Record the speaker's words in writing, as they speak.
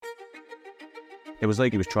It was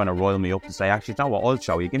like he was trying to roil me up to say, actually, you know what, I'll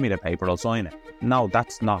show you, give me the paper, I'll sign it. No,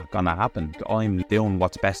 that's not going to happen. I'm doing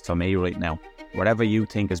what's best for me right now. Whatever you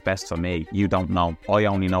think is best for me, you don't know. I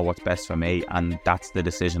only know what's best for me, and that's the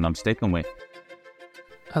decision I'm sticking with.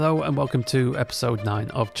 Hello and welcome to episode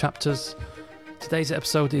 9 of Chapters. Today's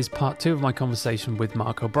episode is part 2 of my conversation with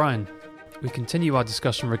Mark O'Brien. We continue our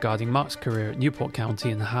discussion regarding Mark's career at Newport County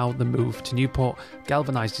and how the move to Newport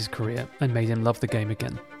galvanised his career and made him love the game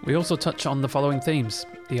again. We also touch on the following themes: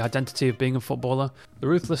 the identity of being a footballer, the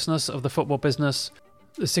ruthlessness of the football business,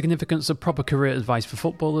 the significance of proper career advice for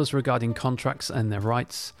footballers regarding contracts and their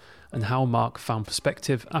rights, and how Mark found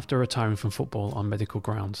perspective after retiring from football on medical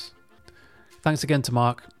grounds. Thanks again to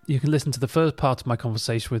Mark. You can listen to the first part of my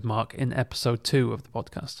conversation with Mark in episode 2 of the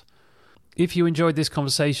podcast. If you enjoyed this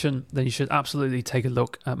conversation, then you should absolutely take a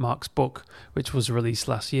look at Mark's book, which was released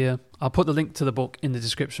last year. I'll put the link to the book in the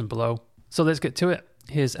description below. So let's get to it.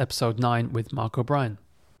 Here's episode 9 with Mark O'Brien.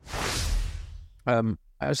 I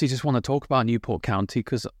actually just want to talk about Newport County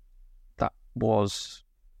because that was,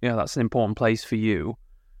 that's an important place for you.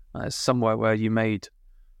 It's somewhere where you made,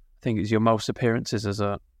 I think it's your most appearances as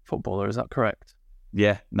a footballer. Is that correct?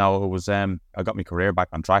 Yeah, no, it was, I got my career back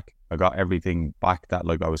on track. I got everything back that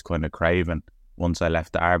I was kind of craving once I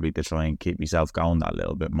left Derby to try and keep myself going that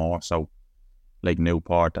little bit more. So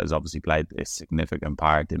Newport has obviously played a significant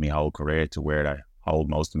part in my whole career to where I hold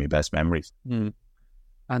most of my best memories. Mm.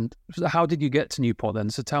 And how did you get to Newport then?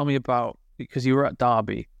 So tell me about, because you were at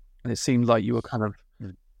Derby and it seemed like you were kind of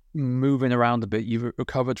moving around a bit. You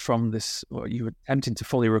recovered from this, or you were attempting to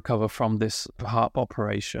fully recover from this heart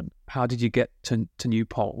operation. How did you get to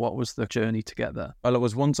Newport? What was the journey to get there? Well, it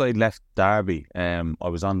was once I left Derby, I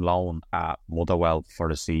was on loan at Motherwell for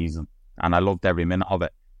the season, and I loved every minute of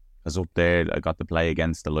it. I was up there, I got to play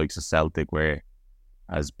against the likes of Celtic, where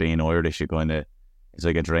as being Irish, it's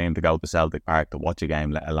like a dream to go to Celtic Park to watch a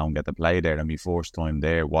game, let alone get to play there. And my first time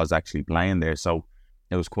there was actually playing there, so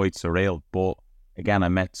it was quite surreal. But again, I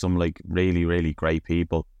met some really, really great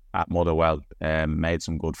people at Motherwell, made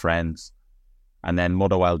some good friends. And then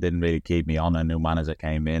Motherwell didn't really keep me on. A new manager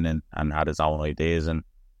came in and had his own ideas, and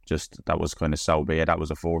just that was kind of so bad. That was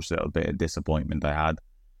the first little bit of disappointment I had.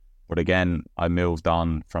 But again, I moved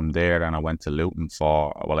on from there and I went to Luton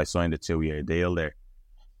I signed a 2-year deal there.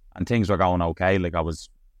 And things were going okay. I was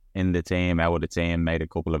in the team, out of the team, made a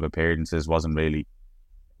couple of appearances, wasn't really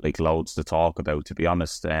loads to talk about, to be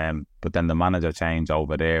honest. But then the manager changed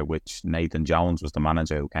over there, which Nathan Jones was the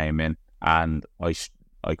manager who came in, and I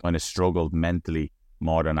kind of struggled mentally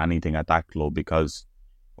more than anything at that club, because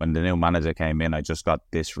when the new manager came in, I just got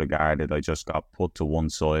disregarded. I just got put to one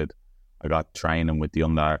side. I got training with the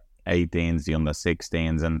under 18s, the under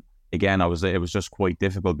 16s, and again, it was just quite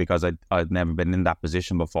difficult because I'd never been in that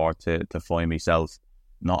position before to find myself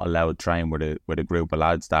not allowed to train with a group of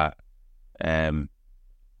lads that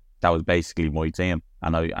was basically my team,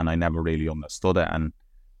 and I never really understood it, and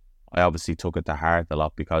I obviously took it to heart a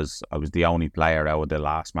lot because I was the only player out of the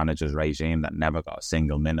last manager's regime that never got a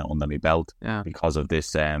single minute under my belt because of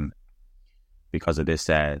this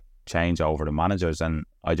change over the managers, and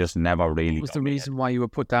I just never really. What was the reason why you were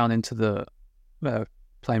put down into the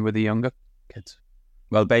playing with the younger kids?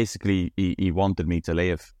 Well, basically, he wanted me to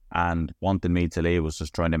leave, and wanting me to leave was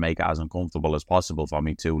just trying to make it as uncomfortable as possible for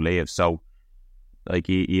me to leave. So,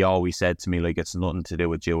 he always said to me, it's nothing to do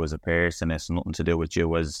with you as a person, it's nothing to do with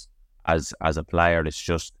you as a player.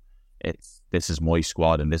 This is my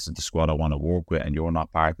squad, and this is the squad I want to work with, and you're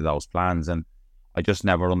not part of those plans. And I just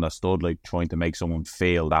never understood trying to make someone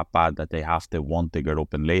feel that bad that they have to want to get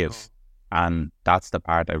up and leave. And that's the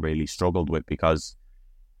part I really struggled with, because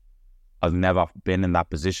I've never been in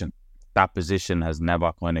that position. That position has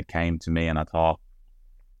never kind of came to me, and I thought,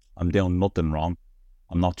 I'm doing nothing wrong.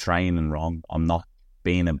 I'm not training wrong. I'm not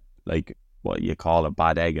being what you call a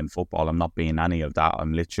bad egg in football. I'm not being any of that.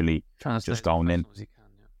 I'm literally just going in.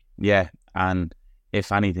 Yeah, and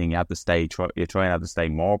if anything, you're trying to have to stay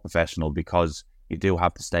more professional, because you do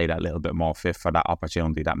have to stay that little bit more fit for that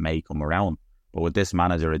opportunity that may come around. But with this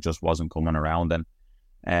manager, it just wasn't coming around.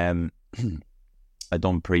 And I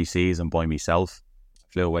done pre-season by myself.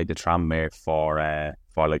 Flew away to Tranmere for a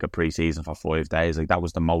pre-season for 5 days. That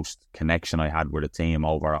was the most connection I had with the team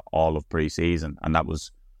over all of pre-season, and that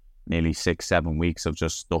was nearly 6-7 weeks of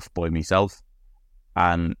just stuff by myself,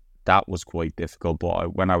 and that was quite difficult.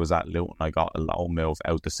 But when I was at Luton, I got a loan move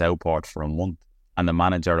out to Southport for a month, and the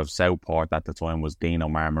manager of Southport at the time was Dino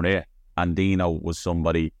Marmaria, and Dino was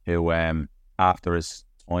somebody who after his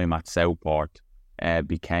time at Southport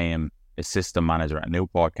became assistant manager at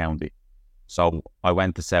Newport County. So I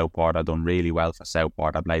went to Southport. I done really well for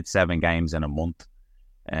Southport. I played 7 games in a month.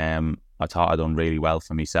 I thought I'd done really well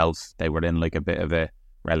for myself. They were in like a bit of a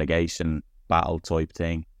relegation battle type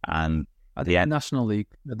thing, and at the end, National League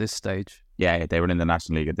at this stage. yeah, they were in the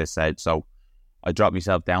National League at this stage. So I dropped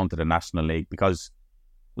myself down to the National League because,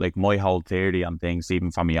 like, my whole theory on things, even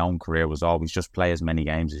from my own career, was always just play as many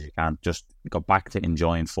games as you can. Just go back to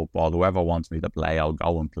enjoying football. Whoever wants me to play, I'll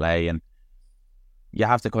go and play. And you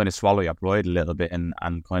have to kind of swallow your pride a little bit and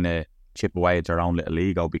kind of chip away at your own little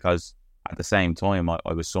ego, because at the same time,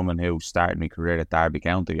 I was someone who started my career at Derby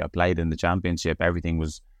County. I played in the Championship. Everything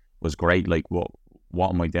was great. Like, what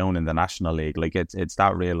am I doing in the National League? Like, it's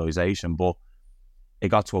that realisation. But it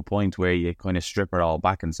got to a point where you kind of strip it all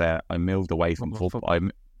back and say, I moved away from football.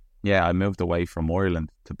 I moved away from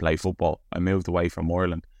Ireland to play football. I moved away from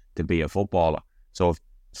Ireland to be a footballer. So if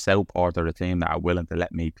Southport are a team that are willing to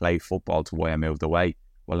let me play football to why I moved away,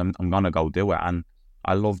 well, I'm going to go do it. And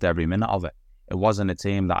I loved every minute of it. It wasn't a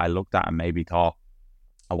team that I looked at and maybe thought,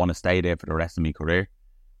 I want to stay there for the rest of my career.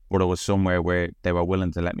 But it was somewhere where they were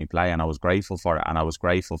willing to let me play, and I was grateful for it. And I was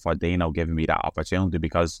grateful for Dino giving me that opportunity,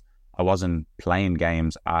 because I wasn't playing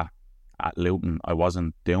games at Luton. I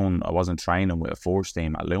wasn't training with a force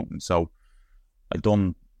team at Luton. So I'd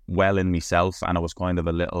done well in myself, and it was kind of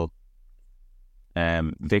a little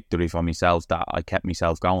victory for myself that I kept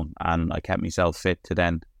myself going, and I kept myself fit to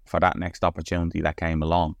then, for that next opportunity that came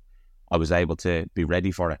along, I was able to be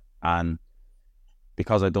ready for it. And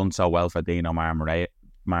because I'd done so well for Dino Marmaria,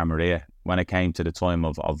 when it came to the time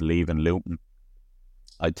of leaving Luton,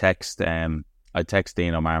 I text Dino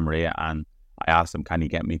Marmaria and I asked him, can he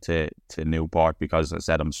get me to Newport, because I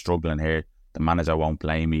said, I'm struggling here. The manager won't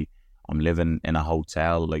play me. I'm living in a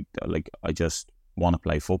hotel. Like I just want to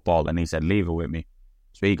play football. And he said, leave it with me.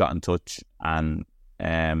 So he got in touch and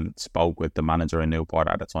spoke with the manager in Newport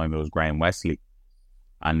at the time. It was Graham Wesley.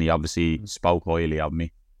 And he obviously spoke highly of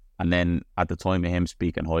me. And then at the time of him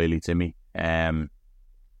speaking highly to me,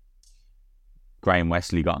 Graham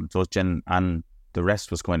Wesley got in touch, and the rest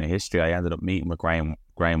was kind of history. I ended up meeting with Graham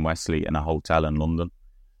Wesley in a hotel in London.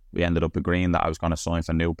 We ended up agreeing that I was going to sign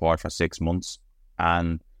for Newport for 6 months.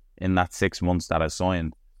 And in that 6 months that I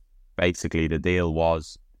signed, basically the deal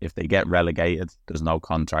was, if they get relegated, there's no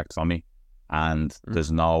contract for me, and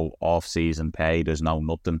there's no off-season pay, there's no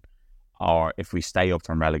nothing. Or if we stay up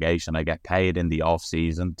from relegation, I get paid in the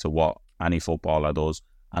off-season to what any footballer does,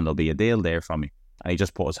 and there'll be a deal there for me. And he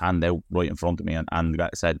just put his hand out right in front of me and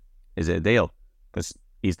said, is it a deal? Because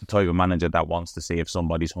he's the type of manager that wants to see if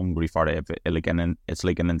somebody's hungry for it. It's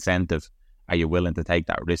like an incentive. Are you willing to take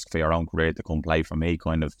that risk for your own career to come play for me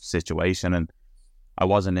kind of situation? And I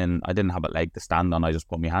didn't have a leg to stand on. I just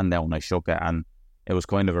put my hand out and I shook it, and it was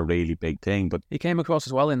kind of a really big thing. But he came across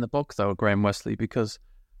as well in the book, though, Graham Wesley, because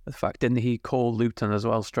the fact, didn't he call Luton as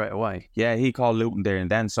well straight away? Yeah, he called Luton there and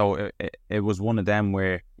then. So it was one of them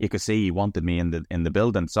where you could see he wanted me in the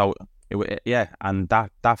building. So and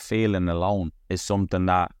that feeling alone is something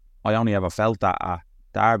that I only ever felt that at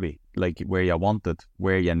Derby, like where you're wanted,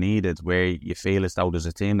 where you're needed, where you feel as though there's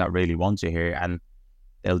a team that really wants you here and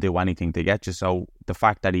they'll do anything to get you. So the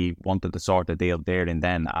fact that he wanted to sort of deal there and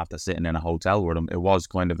then after sitting in a hotel with him, it was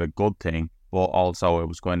kind of a good thing, but also it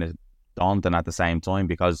was kind of daunting at the same time,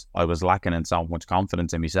 because I was lacking in so much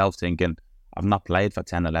confidence in myself, thinking I've not played for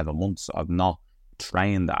 10, 11 months. I've not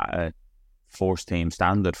trained at a first team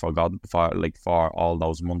standard for all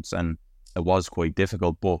those months, and it was quite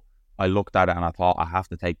difficult. But I looked at it and I thought, I have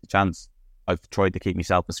to take the chance. I've tried to keep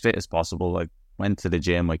myself as fit as possible. I went to the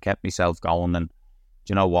gym, I kept myself going, and do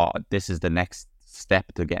you know what? This is the next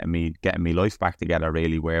step to getting me life back together,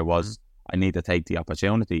 really, where it was I need to take the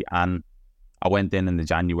opportunity. And I went in the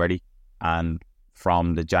January, and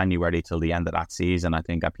from the January till the end of that season, I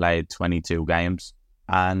think I played 22 games.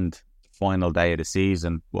 And final day of the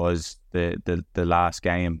season was the last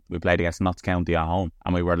game. We played against Notts County at home,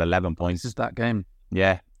 and we were at 11 points. This is that game?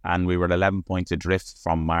 Yeah, and we were at 11 points adrift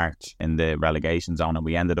from March in the relegation zone, and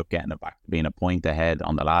we ended up getting it back, being a point ahead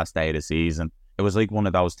on the last day of the season. It was like one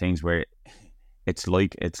of those things where it's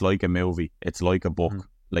like a movie, it's like a book,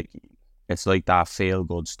 like it's like that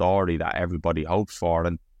feel-good story that everybody hopes for.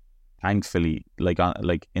 And thankfully, like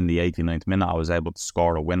in the 89th minute, I was able to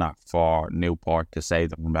score a winner for Newport to save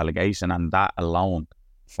them from relegation, and that alone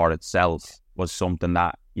for itself was something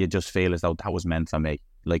that you just feel as though that was meant for me.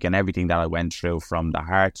 Like, in everything that I went through, from the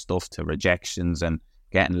hard stuff to rejections and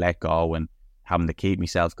getting let go and having to keep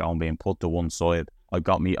myself going, being put to one side, I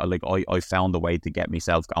found a way to get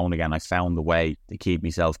myself going again. I found a way to keep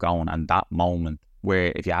myself going. And that moment,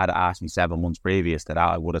 where if you had asked me 7 months previous to that,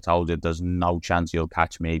 I would have told you there's no chance you'll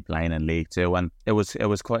catch me playing in League Two. And it was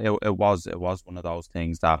one of those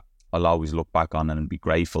things that I'll always look back on and be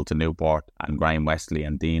grateful to Newport and Graham Wesley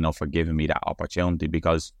and Dino for giving me that opportunity,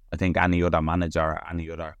 because I think any other manager, any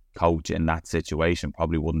other coach in that situation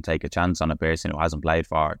probably wouldn't take a chance on a person who hasn't played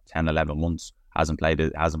for 10, 11 months, hasn't played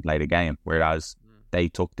a game, whereas they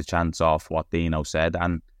took the chance off what Dino said,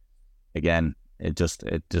 and again, it just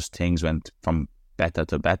things went from better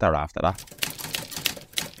to better after that.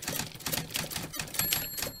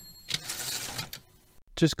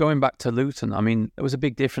 Just going back to Luton, I mean, there was a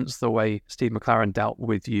big difference the way Steve McLaren dealt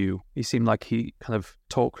with you. He seemed like he kind of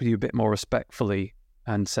talked with you a bit more respectfully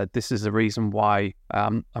and said, this is the reason why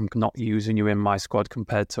I'm not using you in my squad,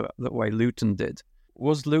 compared to the way Luton did.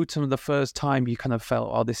 Was Luton the first time you kind of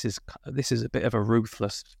felt, oh, this is a bit of a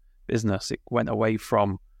ruthless business? It went away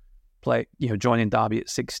from joining Derby at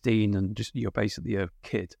 16 and just you're basically a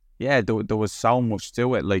kid. Yeah, there was so much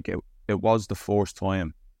to it. Like it was the first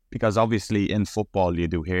time. Because obviously in football you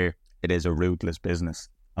do hear it is a ruthless business,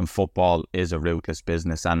 and football is a ruthless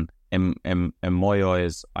business. And in my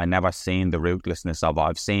eyes, I never seen the ruthlessness of it.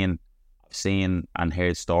 I've seen and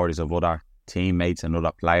heard stories of other teammates and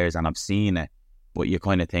other players, and I've seen it, but you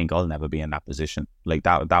kind of think I'll never be in that position. Like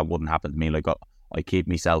that wouldn't happen to me. Like I keep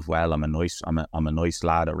myself well. I'm a nice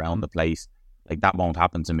lad around the place. Like that won't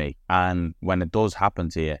happen to me. And when it does happen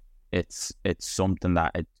to you, it's something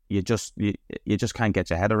that you just can't get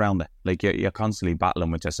your head around it. Like you're constantly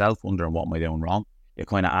battling with yourself, wondering what am I doing wrong. You're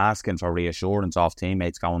kind of asking for reassurance off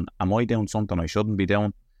teammates, going, am I doing something I shouldn't be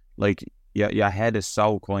doing? Like your head is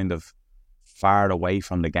so kind of far away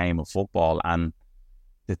from the game of football, and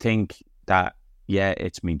to think that, yeah,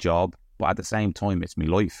 it's my job, but at the same time it's my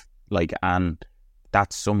life. Like, and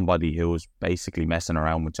that's somebody who's basically messing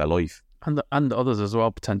around with your life. And others as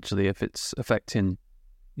well, potentially, if it's affecting,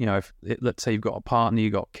 let's say you've got a partner,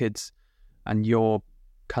 you've got kids, and you're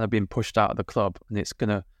kind of being pushed out of the club, and it's going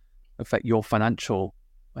to affect your financial,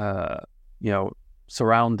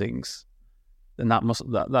 surroundings, then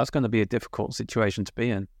that's going to be a difficult situation to be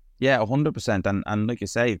in. Yeah, 100%. And like you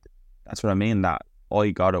say, that's what I mean. That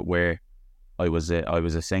I got it where I was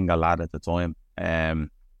a single lad at the time.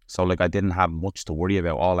 So like I didn't have much to worry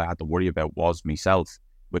about. All I had to worry about was myself,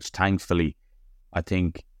 which thankfully, I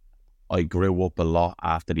think I grew up a lot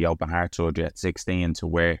after the open heart surgery at 16, to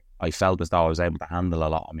where I felt as though I was able to handle a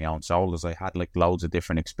lot on my own shoulders. I had like loads of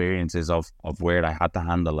different experiences of where I had to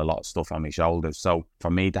handle a lot of stuff on my shoulders. So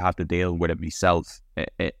for me to have to deal with it myself,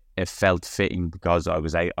 it felt fitting, because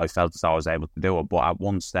I felt as though I was able to do it. But at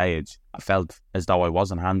one stage, I felt as though I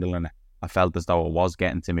wasn't handling it. I felt as though it was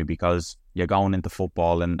getting to me, because you're going into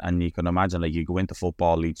football and you can imagine, like, you go into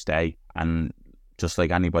football each day, and just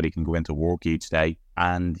like anybody can go into work each day,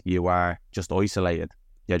 and you are just isolated.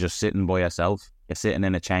 You're just sitting by yourself. You're sitting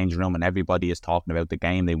in a change room, and everybody is talking about the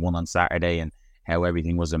game they won on Saturday and how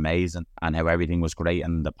everything was amazing and how everything was great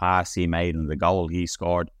and the pass he made and the goal he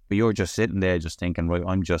scored. But you're just sitting there just thinking, right,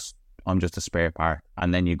 I'm just a spare part.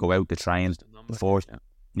 And then you go out to train.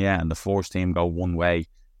 And the first team go one way,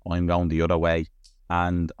 I'm going the other way,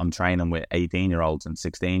 and I'm training with 18-year-olds and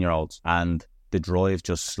 16-year-olds, and the drive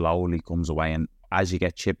just slowly comes away. And as you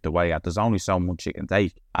get chipped away at, there's only so much you can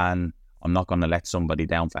take, and I'm not going to let somebody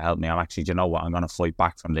down for helping me. I'm actually, you know what, I'm going to fight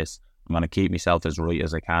back from this. I'm going to keep myself as right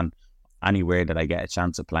as I can. Anywhere that I get a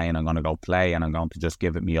chance of playing, I'm going to go play, and I'm going to just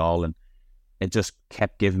give it me all. And it just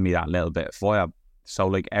kept giving me that little bit of fire. So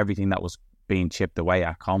like everything that was being chipped away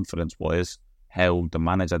at confidence-wise, how the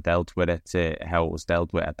manager dealt with it to how it was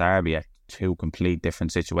dealt with at Derby, at two complete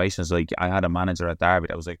different situations. Like I had a manager at Derby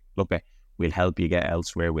that was like, look, we'll help you get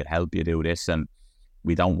elsewhere, we'll help you do this, and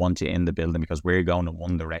we don't want you in the building because we're going in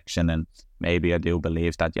one direction. And maybe I do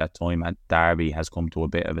believe that your time at Derby has come to a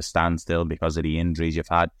bit of a standstill because of the injuries you've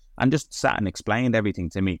had, and just sat and explained everything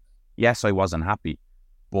to me. Yes, I wasn't happy,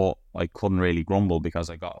 but I couldn't really grumble because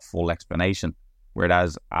I got a full explanation.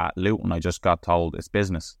 Whereas at Luton, I just got told it's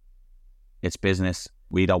business. It's business.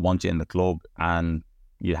 We don't want you in the club, and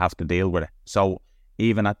you have to deal with it. So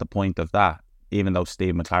even at the point of that, even though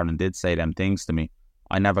Steve McLaren did say them things to me,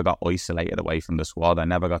 I never got isolated away from the squad. I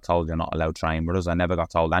never got told you're not allowed to train with us. I never got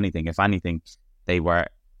told anything. If anything, they were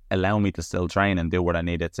allowing me to still train and do what I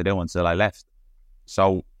needed to do until I left.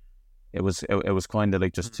 So it was kind of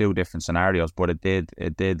like just two different scenarios, but it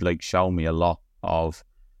did like show me a lot of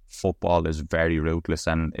football is very ruthless,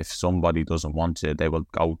 and if somebody doesn't want you, they will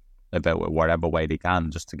go about it whatever way they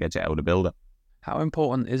can just to get you out of the building. How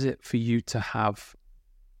important is it for you to have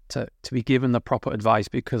to be given the proper advice?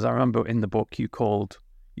 Because I remember in the book you called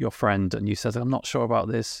your friend and you said, I'm not sure about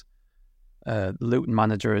this. The Luton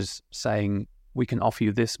manager is saying we can offer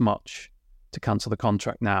you this much to cancel the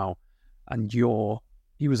contract now, and you're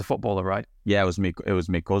he was a footballer, right? Yeah, it was me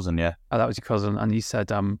cousin, yeah. Oh, that was your cousin, and he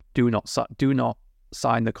said, do not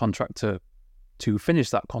sign the contract to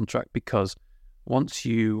finish that contract, because once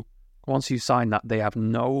you sign that, they have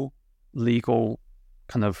no legal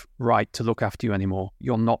kind of right to look after you anymore.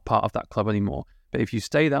 You're not part of that club anymore. But if you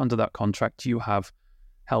stay there under that contract, you have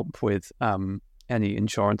help with any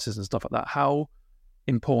insurances and stuff like that. How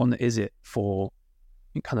important is it for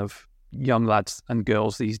kind of young lads and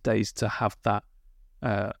girls these days to have that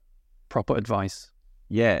proper advice?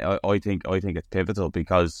 Yeah, I think it's pivotal,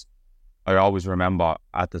 because I always remember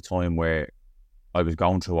at the time where I was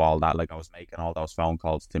going through all that, like I was making all those phone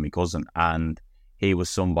calls to my cousin, and he was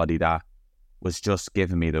somebody that was just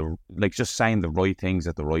giving me just saying the right things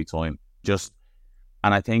at the right time.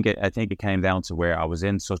 And I think it came down to where I was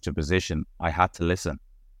in such a position I had to listen,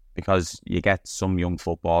 because you get some young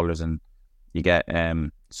footballers and you get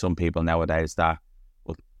some people nowadays that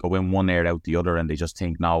will go in one ear out the other, and they just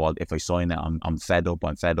think, no, well, if I sign it, I'm fed up,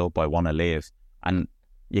 I want to leave. And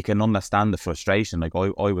you can understand the frustration. Like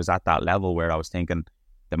I was at that level where I was thinking,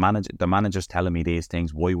 the manager's telling me these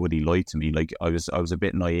things, why would he lie to me? Like I was a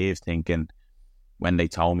bit naive, thinking when they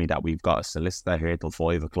told me that we've got a solicitor here till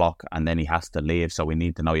 5 o'clock and then he has to leave, so we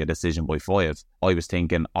need to know your decision by 5. I was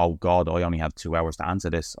thinking, oh God, I only have 2 hours to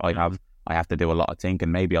answer this. I have to do a lot of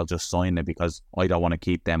thinking. Maybe I'll just sign it because I don't want to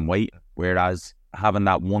keep them waiting. Whereas having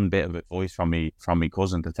that one bit of advice from me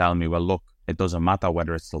cousin to tell me, well, look, it doesn't matter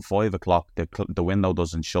whether it's till 5 o'clock. The window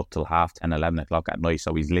doesn't shut till 10:30, 11 o'clock at night.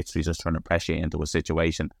 So he's literally just trying to pressure you into a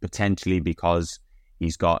situation, potentially because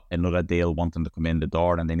he's got another deal wanting to come in the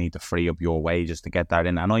door and they need to free up your wages to get that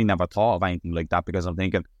in. And I never thought of anything like that, because I'm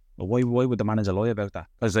thinking, well, why would the manager lie about that?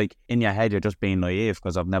 Because like in your head, you're just being naive,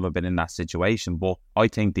 because I've never been in that situation. But I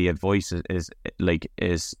think the advice is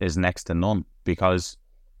next to none, because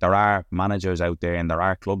there are managers out there and there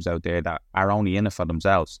are clubs out there that are only in it for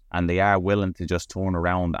themselves, and they are willing to just turn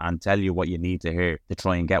around and tell you what you need to hear to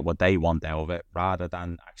try and get what they want out of it, rather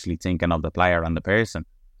than actually thinking of the player and the person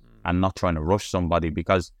and not trying to rush somebody.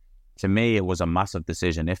 Because to me, it was a massive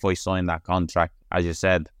decision. If I signed that contract, as you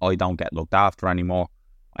said, I don't get looked after anymore.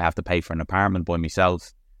 I have to pay for an apartment by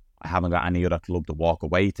myself. I haven't got any other club to walk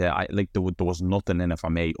away to. There was nothing in it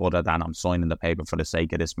for me other than I'm signing the paper for the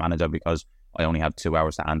sake of this manager because I only have 2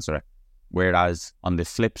 hours to answer it. Whereas on the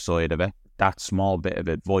flip side of it, that small bit of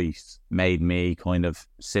advice made me kind of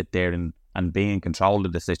sit there and be in control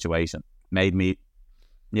of the situation. It made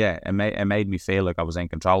me feel like I was in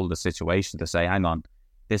control of the situation, to say, hang on,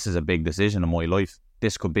 this is a big decision in my life.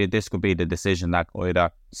 This could be the decision that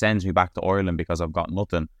either sends me back to Ireland because I've got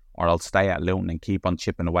nothing, or I'll stay at Luton and keep on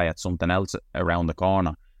chipping away at something else around the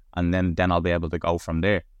corner, and then I'll be able to go from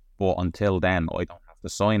there. But until then, I don't have to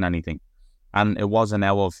sign anything. And it wasn't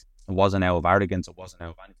out of arrogance, it wasn't out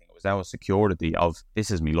of anything. It was out of security of,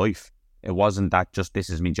 this is my life. It wasn't that just, this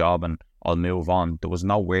is my job and I'll move on. There was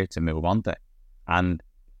nowhere to move on to. And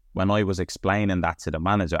when I was explaining that to the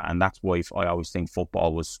manager, and that's why I always think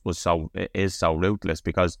football is so ruthless,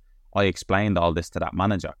 because I explained all this to that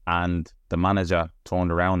manager, and the manager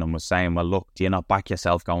turned around and was saying, well, look, do you not back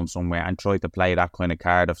yourself going somewhere? And tried to play that kind of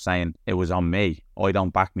card of saying, it was on me. I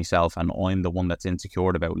don't back myself and I'm the one that's insecure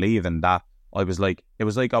about leaving. That I was like, he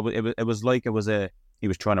was trying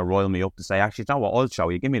to roil me up to say, actually, you know what, I'll show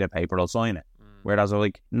you, give me the paper, I'll sign it. Whereas I was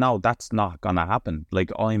like, no, that's not going to happen. Like,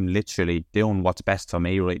 I'm literally doing what's best for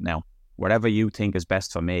me right now. Whatever you think is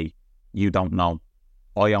best for me, you don't know.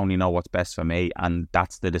 I only know what's best for me, and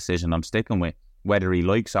that's the decision I'm sticking with. Whether he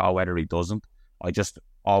likes it or whether he doesn't, I just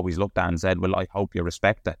always looked at it and said, well, I hope you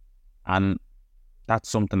respect it. And that's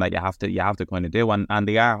something that you have to kind of do. And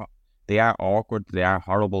they are awkward, they are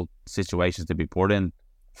horrible situations to be put in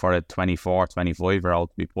for a 24, 25-year-old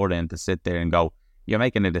to be put in, to sit there and go, you're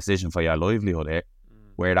making a decision for your livelihood here.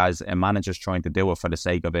 Whereas a manager's trying to do it for the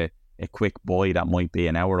sake of a quick buy that might be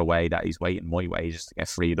an hour away, that he's waiting my wages to get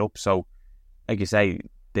freed up. So, like you say,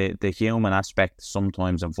 the human aspect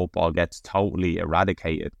sometimes in football gets totally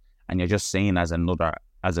eradicated, and you're just seen as another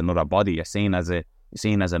body. You're seen as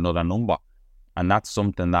another number. And that's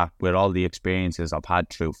something that, with all the experiences I've had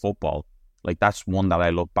through football, like, that's one that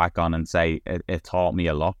I look back on and say it taught me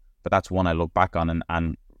a lot. But that's one I look back on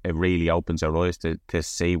and it really opens your eyes to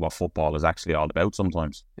see what football is actually all about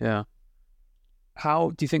sometimes. Yeah.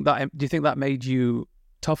 How do you think that made you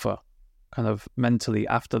tougher, kind of mentally,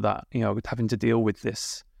 after that, with having to deal with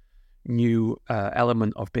this new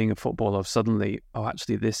element of being a footballer, of suddenly,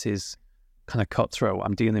 actually this is kind of cutthroat.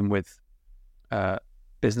 I'm dealing with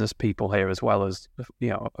business people here as well as,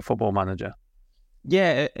 a football manager.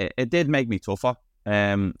 Yeah, it did make me tougher.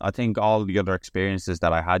 I think all the other experiences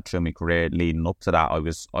that I had through my career leading up to that,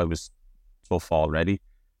 I was tough already.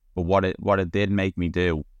 But what it did make me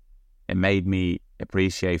do, it made me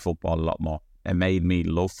appreciate football a lot more. It made me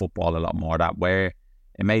love football a lot more.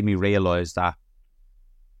 It made me realise that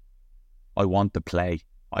I want to play.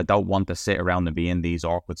 I don't want to sit around and be in these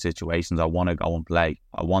awkward situations. I want to go and play.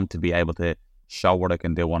 I want to be able to show what I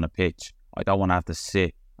can do on a pitch. I don't want to have to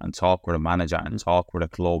sit and talk with a manager and talk with a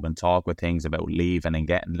club and talk with things about leaving and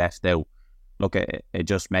getting left out. Look, it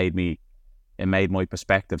just made my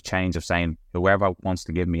perspective change of saying, whoever wants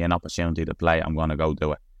to give me an opportunity to play, I'm going to go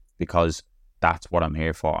do it, because that's what I'm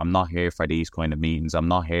here for. I'm not here for these kind of meetings. I'm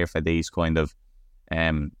not here for these kind of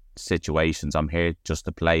situations. I'm here just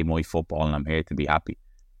to play my football, and I'm here to be happy.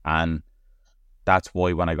 And that's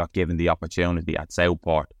why when I got given the opportunity at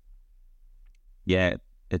Southport, yeah,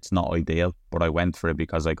 it's not ideal, but I went for it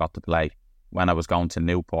because I got to play. When I was going to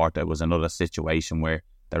Newport, it was another situation where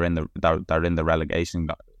they're in the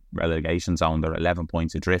relegation zone. They're 11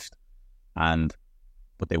 points adrift,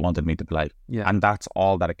 but they wanted me to play. Yeah. And that's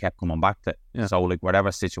all that I kept coming back to. Yeah. So like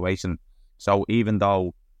whatever situation. So even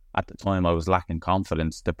though at the time I was lacking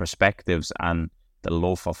confidence, the perspectives and the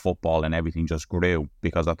love for football and everything just grew,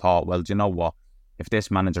 because I thought, well, do you know what? If this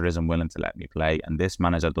manager isn't willing to let me play and this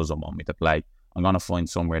manager doesn't want me to play, I'm going to find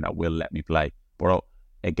somewhere that will let me play. But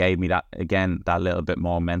it gave me that little bit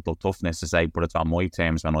more mental toughness to say, but it's on my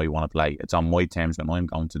terms when I want to play. It's on my terms when I'm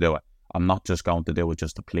going to do it. I'm not just going to do it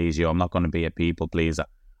just to please you. I'm not going to be a people pleaser.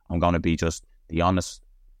 I'm going to be just the honest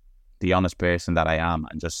person that I am,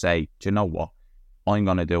 and just say, do you know what? I'm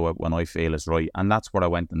going to do it when I feel it's right. And that's what I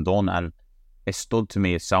went and done. And it stood to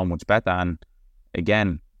me as so much better. And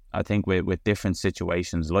again, I think with different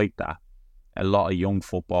situations like that, a lot of young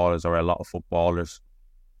footballers or a lot of footballers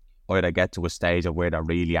either get to a stage of where they're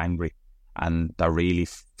really angry and they're really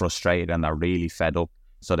frustrated and they're really fed up,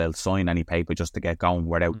 so they'll sign any paper just to get going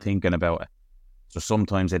without thinking about it. So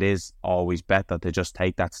sometimes it is always better to just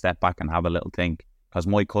take that step back and have a little think. Because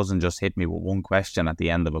my cousin just hit me with one question at the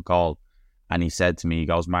end of a call, and he said to me, he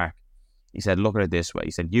goes, Mark, he said, look at it this way.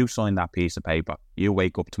 He said, you sign that piece of paper, you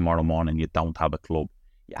wake up tomorrow morning, you don't have a club.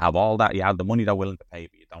 You have all that, you have the money they're willing to pay,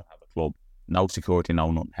 but you don't have a club. No security,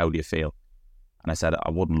 no nothing. How do you feel? And I said, I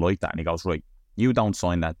wouldn't like that. And he goes, right, you don't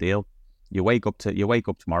sign that deal. You wake up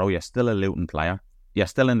tomorrow, you're still a Luton player. You're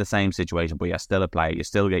still in the same situation, but you're still a player. You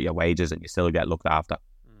still get your wages and you still get looked after.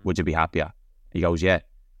 Would you be happier? He goes, yeah.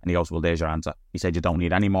 And he goes, well, there's your answer. He said, you don't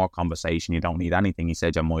need any more conversation. You don't need anything. He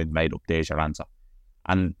said, your mind made up. There's your answer.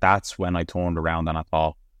 And that's when I turned around and I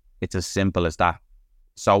thought, it's as simple as that.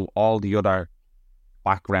 So all the other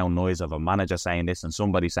background noise of a manager saying this and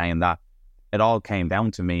somebody saying that, it all came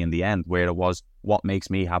down to me in the end, where it was, what makes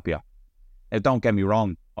me happier? Now, don't get me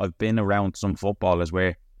wrong. I've been around some footballers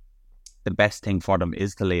where the best thing for them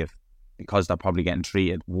is to leave, because they're probably getting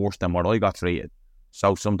treated worse than what I got treated.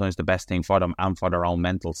 So sometimes the best thing for them and for their own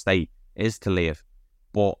mental state is to leave.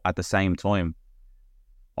 But at the same time,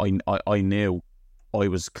 I knew I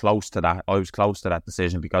was close to that. I was close to that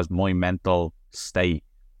decision, because my mental state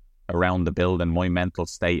around the building, my mental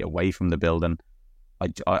state away from the building,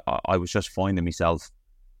 I was just finding myself.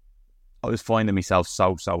 I was finding myself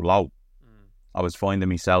so low. I was finding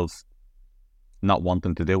myself not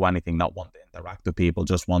wanting to do anything, not wanting to interact with people,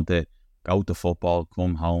 just want to go to football,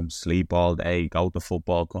 come home, sleep all day, go to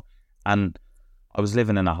football. And I was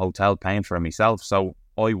living in a hotel paying for it myself. So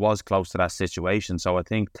I was close to that situation. So I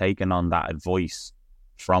think taking on that advice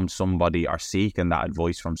from somebody, or seeking that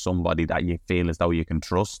advice from somebody that you feel as though you can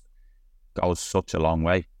trust, goes such a long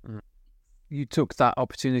way. You took that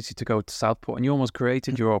opportunity to go to Southport, and you almost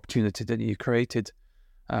created your opportunity, didn't you?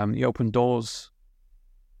 You opened doors,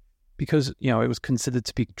 because, you know, it was considered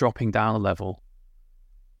to be dropping down a level.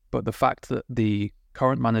 But the fact that the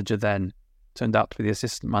current manager then turned out to be the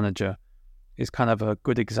assistant manager is kind of a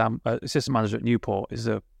good example. Assistant manager at Newport is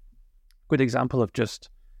a good example of just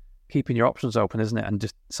keeping your options open, isn't it? And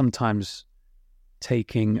just sometimes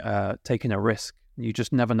taking a risk. You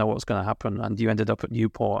just never know what's going to happen. And you ended up at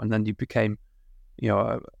Newport, and then you became, you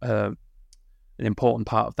know, an important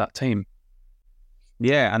part of that team.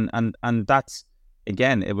 Yeah, and that's,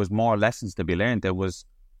 again, it was more lessons to be learned. It was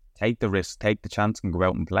take the risk, take the chance, and go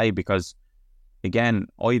out and play. Because, again,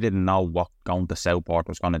 I didn't know what going to Southport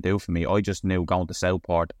was going to do for me. I just knew going to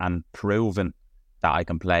Southport and proving that I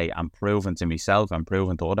can play, and proving to myself and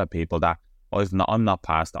proving to other people that I'm not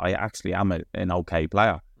past. I actually am an okay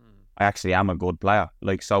player. I actually am a good player.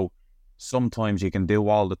 Like, so sometimes you can do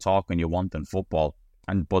all the talking you want in football,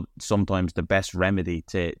 but sometimes the best remedy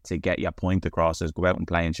to get your point across is go out and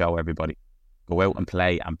play and show everybody. Go out and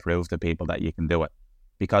play and prove to people that you can do it.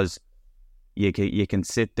 Because you can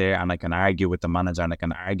sit there, and I can argue with the manager, and I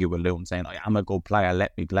can argue with Luton saying, I am a good player,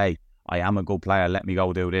 let me play. I am a good player, let me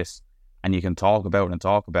go do this. And you can talk about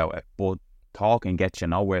it, but talking gets you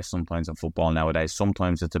nowhere sometimes in football nowadays.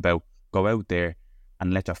 Sometimes it's about go out there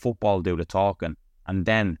and let your football do the talking and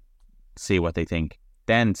then see what they think,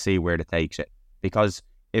 then see where it takes it. Because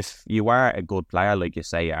if you are a good player like you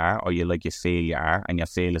say you are, or you feel you are, and you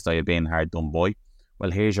feel as though you're being hard done by,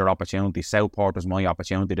 well, here's your opportunity. Southport was my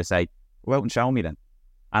opportunity to say, go out and show me then.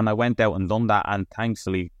 And I went out and done that, and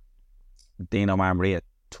thankfully Dino Marmaria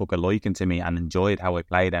took a liking to me and enjoyed how I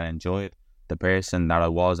played and enjoyed the person that I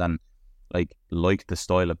was, and liked the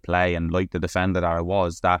style of play and liked the defender that I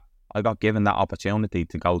was, that I got given that opportunity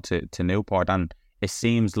to go to Newport. And it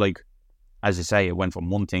seems like, as you say, it went from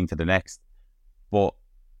one thing to the next, but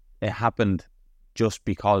it happened just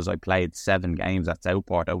because I played 7 games at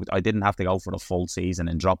Southport. I didn't have to go for the full season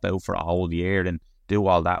and drop out for a whole year and do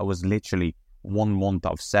all that. It was literally 1 month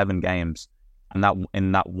of 7 games, and that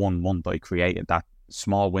in that 1 month I created that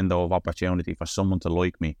small window of opportunity for someone to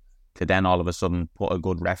like me, to then all of a sudden put a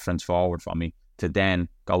good reference forward for me, to then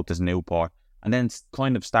go to Newport and then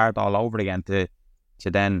kind of start all over again, to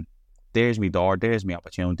then, there's me door, there's me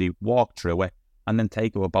opportunity, walk through it and then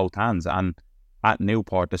take it with both hands. And at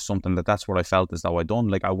Newport is something that's what I felt as though I done.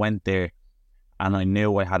 Like, I went there and I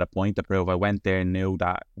knew I had a point to prove. I went there and knew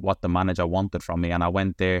that what the manager wanted from me, and I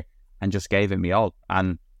went there and just gave it me all.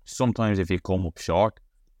 And sometimes if you come up short,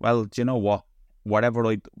 well, do you know what? Whatever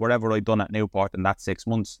I'd done at Newport in that 6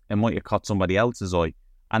 months, it might have caught somebody else's eye.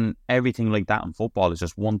 And everything like that in football is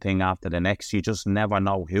just one thing after the next. You just never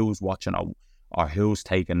know who's watching or who's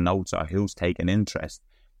taking notes or who's taking interest.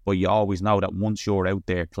 But you always know that once you're out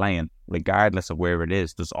there playing, regardless of where it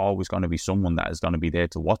is, there's always going to be someone that is going to be there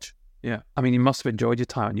to watch. Yeah. I mean, you must have enjoyed your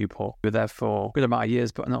time at Newport. You were there for a good amount of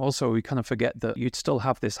years, but also we kind of forget that you'd still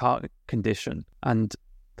have this heart condition. And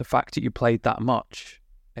the fact that you played that much,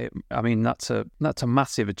 that's a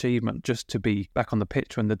massive achievement, just to be back on the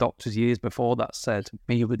pitch when the doctors years before that said,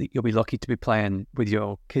 you'll be lucky to be playing with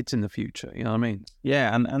your kids in the future. You know what I mean?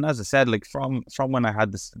 Yeah, and as I said, like from when I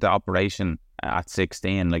had the operation at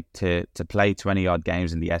 16, like to play 20 odd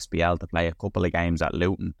games in the SPL, to play a couple of games at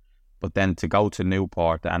Luton, but then to go to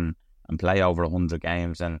Newport and play over 100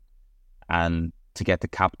 games and to get to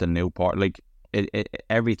captain Newport, like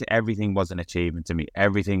everything was an achievement to me.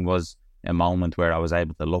 Everything was a moment where I was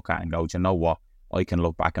able to look at and go, do you know what? I can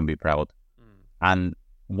look back and be proud. And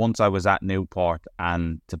once I was at Newport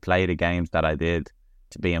and to play the games that I did,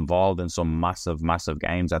 to be involved in some massive, massive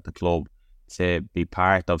games at the club, to be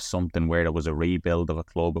part of something where there was a rebuild of a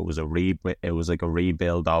club, it was like a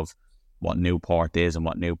rebuild of what Newport is and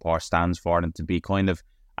what Newport stands for, and to be kind of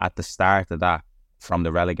at the start of that, from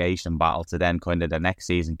the relegation battle to then kind of the next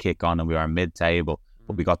season kick on, and we were mid-table,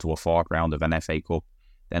 but we got to a 4th round of an FA Cup.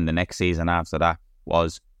 Then the next season after that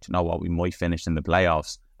was, do you know what, we might finish in the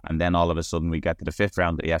playoffs, and then all of a sudden we get to the 5th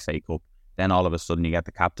round of the FA Cup. Then all of a sudden you get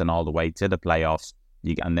the captain all the way to the playoffs,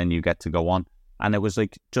 and then you get to go on. And it was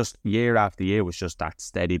like just year after year was just that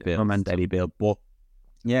steady build. But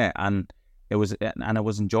yeah, and it was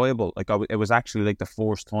enjoyable. Like it was actually like the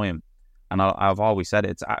first time, and I've always said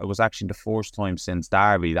it was actually the first time since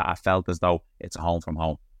Derby that I felt as though it's a home from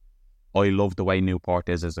home. I love the way Newport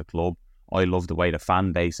is as a club. I love the way the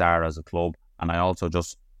fan base are as a club, and I also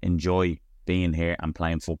just enjoy being here and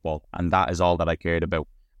playing football, and that is all that I cared about.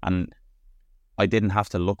 And I didn't have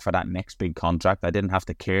to look for that next big contract. I didn't have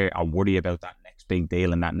to care or worry about that next big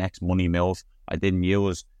deal and that next money move. I didn't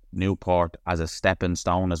use Newport as a stepping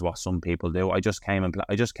stone, as what some people do. I just came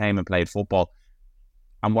and played football,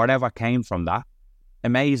 and whatever came from that,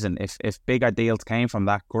 amazing. If bigger deals came from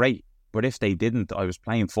that, great. But if they didn't, I was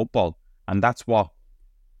playing football, and that's what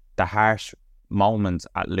the harsh moments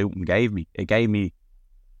at Luton gave me. It gave me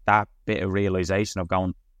that bit of realisation of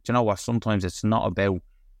going, do you know what, sometimes it's not about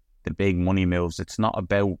the big money moves. It's not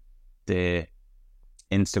about the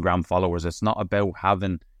Instagram followers. It's not about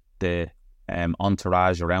having the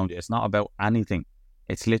entourage around you. It's not about anything.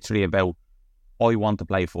 It's literally about, I want to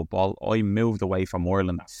play football. I moved away from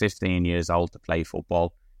Ireland at 15 years old to play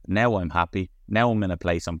football. Now I'm happy. Now I'm in a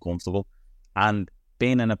place I'm comfortable. And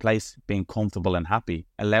being in a place, being comfortable and happy,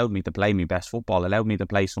 allowed me to play my best football, allowed me to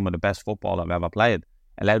play some of the best football I've ever played,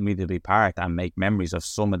 allowed me to be part and make memories of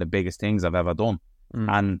some of the biggest things I've ever done.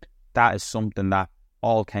 And that is something that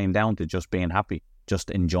all came down to just being happy, just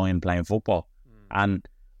enjoying playing football. And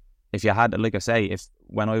if you had, like I say, if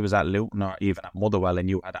when I was at Luton or even at Motherwell and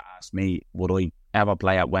you had asked me, would I ever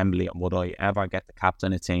play at Wembley, and would I ever get to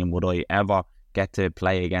captain a team, would I ever get to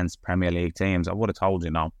play against Premier League teams, I would have told you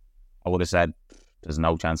no. I would have said, there's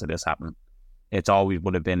no chance of this happening. It's always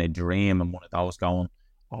would have been a dream and one of those going,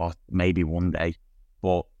 oh, maybe one day.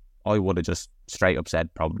 But I would have just straight up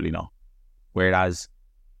said, probably not. Whereas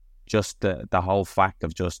just the whole fact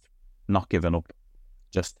of just not giving up,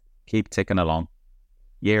 just keep ticking along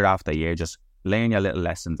year after year, just learn your little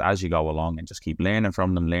lessons as you go along and just keep learning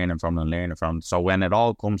from them. So when it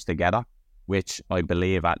all comes together, which I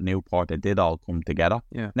believe at Newport it did all come together.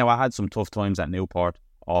 Yeah. Now I had some tough times at Newport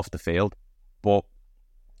off the field, but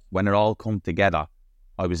when it all come together,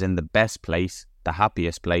 I was in the best place, the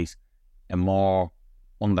happiest place, a more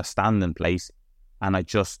understanding place, and I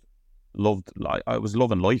just loved. Like I was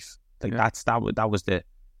loving life. Like that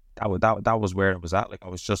was where it was at. Like I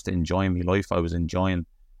was just enjoying my life. I was enjoying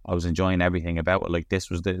everything about it. Like this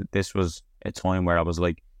was a time where I was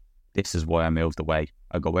like, this is why I moved away.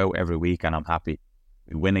 I go out every week and I'm happy.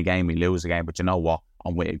 We win a game, we lose a game, but you know what?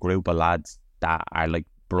 I'm with a group of lads that are like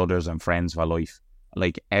brothers and friends for life.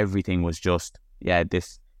 Like everything was just, yeah,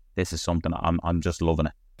 this is something I'm just loving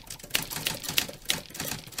it.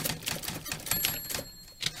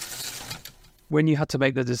 When you had to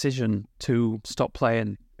make the decision to stop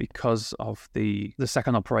playing because of the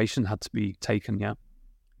second operation had to be taken,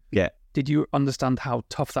 Yeah. Did you understand how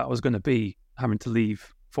tough that was going to be, having to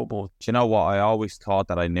leave football? Do you know what? I always thought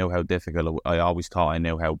that I knew how difficult I always thought I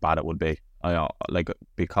knew how bad it would be.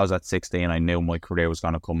 Because at 16 I knew my career was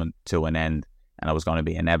going to come to an end and it was going to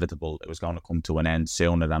be inevitable. It was going to come to an end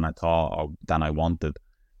sooner than I thought or than I wanted.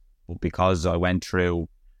 But because I went through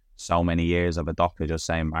so many years of a doctor just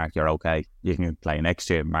saying, Mark, you're okay. You can play next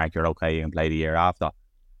year. Mark, you're okay. You can play the year after.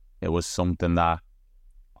 It was something that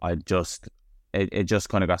it just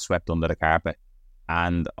kind of got swept under the carpet.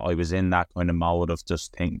 And I was in that kind of mode of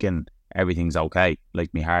just thinking everything's okay.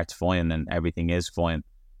 Like my heart's fine and everything is fine.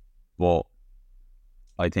 But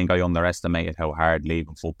I think I underestimated how hard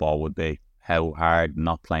leaving football would be, how hard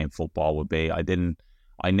not playing football would be.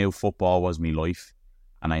 I knew football was my life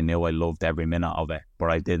and I knew I loved every minute of it,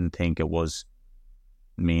 but I didn't think it was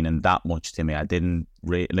meaning that much to me. I didn't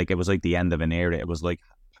it was like the end of an era. It was like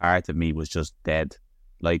part of me was just dead.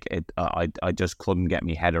 Like I just couldn't get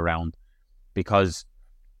my head around, because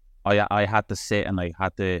I had to sit and I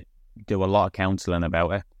had to do a lot of counselling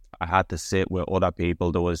about it. I had to sit with other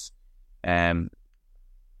people. There was Dean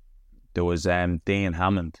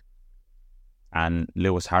Hammond and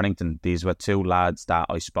Lewis Harrington. These were two lads that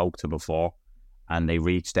I spoke to before, and they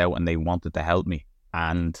reached out and they wanted to help me.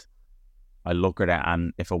 And I look at it,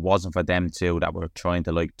 and if it wasn't for them two that were trying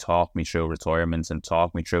to like talk me through retirements and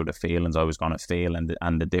talk me through the feelings I was going to feel and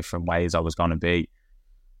the different ways I was going to be,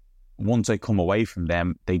 once I come away from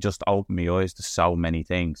them, they just opened my eyes to so many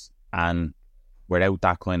things. And without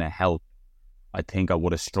that kind of help, I think I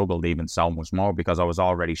would have struggled even so much more, because I was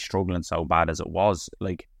already struggling so bad as it was.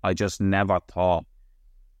 Like, I just never thought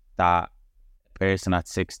that a person at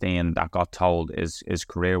 16 that got told his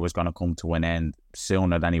career was going to come to an end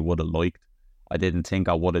sooner than he would have liked. I didn't think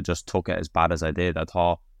I would have just took it as bad as I did. I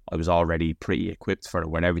thought I was already pretty equipped for it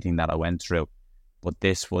with everything that I went through. But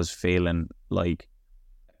this was feeling like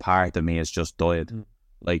part of me has just died.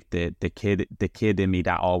 Like the kid in me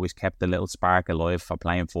that always kept the little spark alive for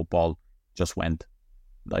playing football just went.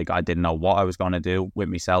 Like, I didn't know what I was going to do with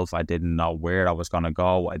myself. I didn't know where I was going to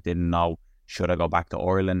go. I didn't know, should I go back to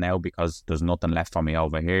Ireland now because there's nothing left for me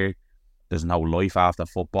over here? There's no life after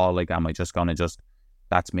football. Like, am I just going to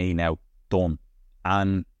that's me now, done?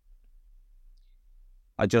 And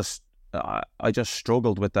I just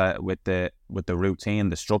struggled with the routine,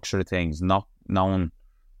 the structure of things, not knowing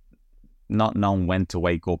when to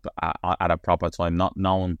wake up at a proper time, not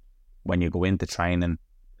knowing when you go into training,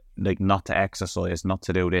 like not to exercise, not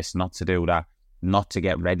to do this, not to do that, not to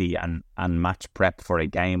get ready and match prep for a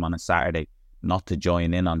game on a Saturday, not to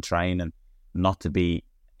join in on training, not to be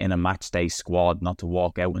in a match day squad, not to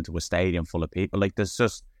walk out into a stadium full of people. Like,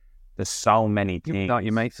 there's so many things. Not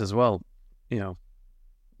your mates as well, you know.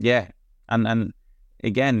 Yeah, and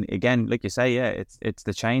again, like you say, yeah, it's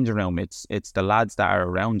the changing room. It's the lads that are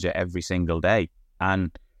around you every single day,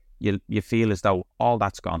 and you feel as though all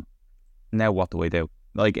that's gone. Now what do I do?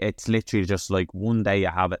 Like, it's literally just like one day you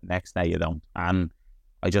have it, next day you don't, and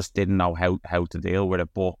I just didn't know how to deal with it.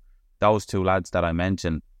 But those two lads that I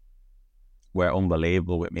mentioned were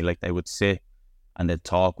unbelievable with me. Like, they would sit and they'd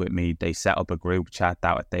talk with me. They set up a group chat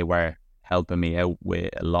that they were helping me out with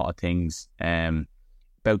a lot of things,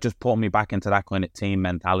 about just putting me back into that kind of team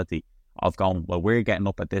mentality of going, well, we're getting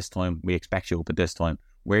up at this time, we expect you up at this time.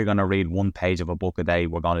 We're going to read one page of a book a day,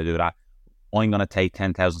 we're going to do that. I'm going to take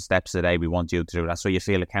 10,000 steps a day, we want you to do that. So you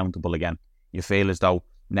feel accountable again. You feel as though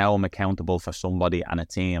now I'm accountable for somebody and a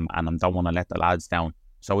team, and I don't want to let the lads down.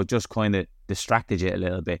 So it just kind of distracted you a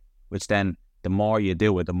little bit, which then the more you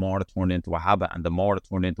do it, the more it turned into a habit, and the more it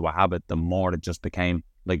turned into a habit, the more it just became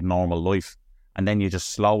like normal life. and then you just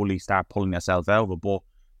slowly start pulling yourself out of it. But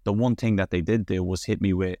the one thing that they did do was hit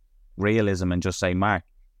me with realism and just say, Mark,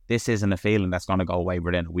 this isn't a feeling that's going to go away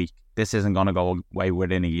within a week. This isn't going to go away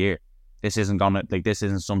within a year. This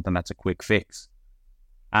isn't something that's a quick fix.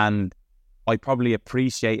 And I probably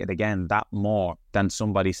appreciate it again that more than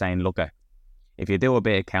somebody saying, look, if you do a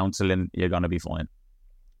bit of counselling, you're going to be fine.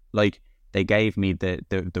 Like, they gave me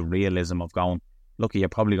the realism of going, look, you're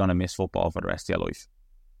probably going to miss football for the rest of your life.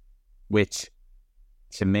 Which,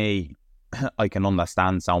 to me, I can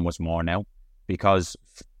understand so much more now, because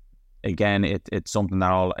again, it's something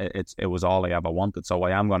that it was all I ever wanted, so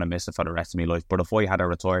I am going to miss it for the rest of my life. But if I had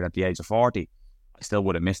retired at the age of 40, I still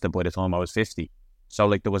would have missed it by the time I was 50. So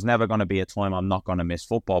like, there was never going to be a time I'm not going to miss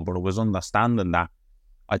football, but it was understanding that.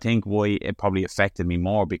 I think why it probably affected me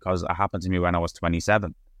more, because it happened to me when I was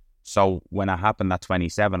 27. So when it happened at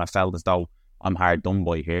 27, I felt as though I'm hard done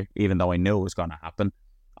by here, even though I knew it was going to happen.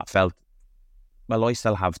 I felt, well, I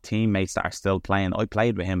still have teammates that are still playing. I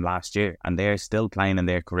played with him last year, and they're still playing in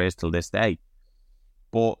their careers till this day.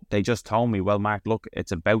 But they just told me, well, Mark, look,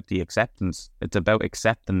 it's about the acceptance. It's about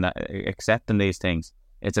accepting these things.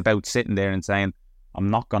 It's about sitting there and saying, I'm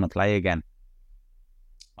not going to play again.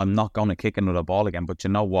 I'm not going to kick another ball again. But you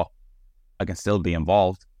know what? I can still be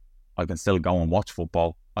involved. I can still go and watch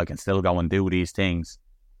football. I can still go and do these things.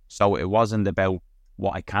 So it wasn't about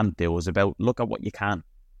what I can't do. It was about, look at what you can.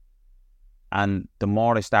 And the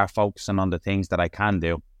more I start focusing on the things that I can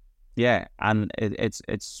do, yeah, and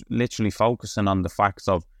it's literally focusing on the facts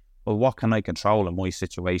of, well, what can I control in my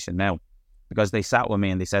situation now? Because they sat with me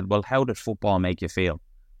and they said, well, how did football make you feel?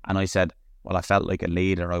 And I said, well, I felt like a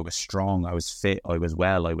leader. I was strong. I was fit. I was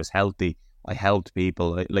well. I was healthy. I helped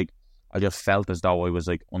people. I just felt as though I was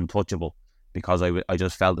like untouchable, because I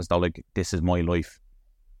just felt as though like, this is my life.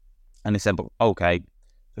 And they said, but okay.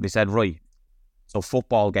 So they said, right, so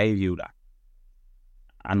football gave you that.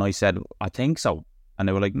 And I said, I think so. And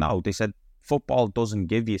they were like, no. They said, football doesn't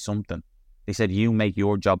give you something. They said, you make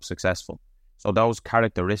your job successful. So those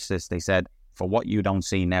characteristics, they said, for what you don't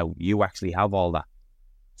see now, you actually have all that.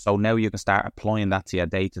 So now you can start applying that to your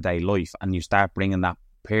day-to-day life, and you start bringing that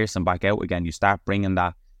person back out again. You start bringing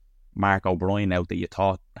that Mark O'Brien out that you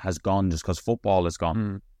thought has gone just because football is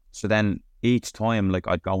gone. So then each time, like,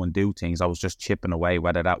 I'd go and do things, I was just chipping away,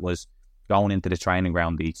 whether that was going into the training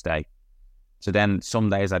ground each day. So then some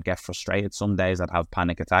days I'd get frustrated, some days I'd have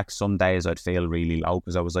panic attacks, some days I'd feel really low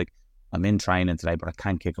because I was like, I'm in training today, but I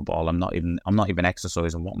can't kick a ball. I'm not even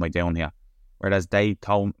exercising. What am I doing here? Whereas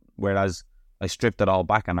I stripped it all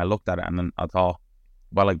back and I looked at it and then I thought,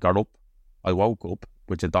 well, I got up, I woke up,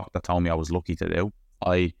 which a doctor told me I was lucky to do.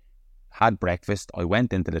 I had breakfast, I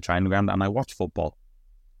went into the training ground and I watched football.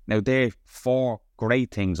 Now, they're 4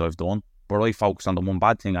 great things I've done, but I focused on the one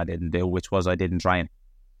bad thing I didn't do, which was I didn't train.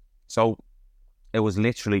 So it was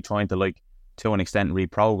literally trying to, like, to an extent,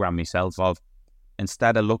 reprogram myself of,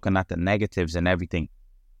 instead of looking at the negatives and everything,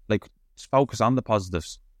 like, just focus on the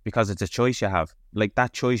positives, because it's a choice you have. Like,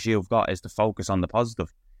 that choice you've got is to focus on the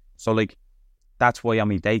positive. So, like, that's why on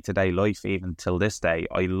my day-to-day life, even till this day,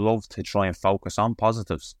 I love to try and focus on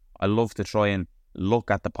positives. I love to try and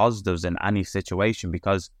look at the positives in any situation,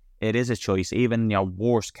 because it is a choice. Even in your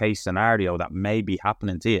worst case scenario that may be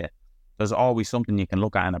happening to you, there's always something you can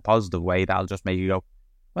look at in a positive way that'll just make you go,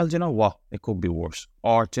 well, do you know what? It could be worse.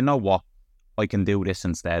 Or, do you know what? I can do this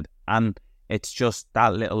instead. And it's just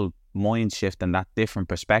that little mind shift and that different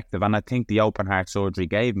perspective. And I think the open heart surgery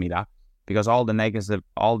gave me that, because all the negatives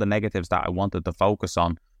that I wanted to focus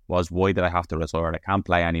on was, why did I have to retire? I can't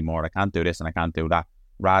play anymore. I can't do this and I can't do that.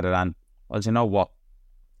 Rather than, well, do you know what?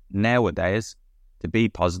 Nowadays, to be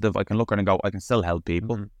positive, I can look at it and go, I can still help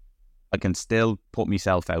people. Mm-hmm. I can still put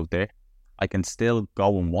myself out there. I can still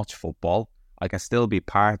go and watch football. I can still be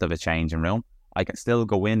part of a changing room. I can still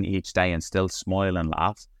go in each day and still smile and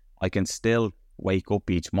laugh. I can still wake up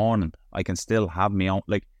each morning. I can still have my own,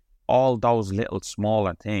 like, all those little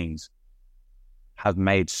smaller things have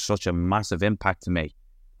made such a massive impact to me.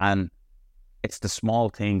 And it's the small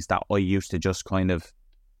things that I used to just kind of,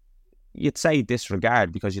 you'd say,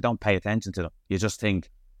 disregard, because you don't pay attention to them. You just think,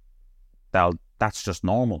 well, that's just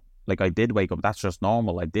normal. Like, I did wake up, that's just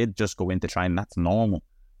normal. I did just go into training, that's normal.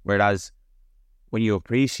 Whereas when you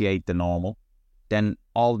appreciate the normal, then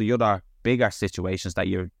all the other bigger situations that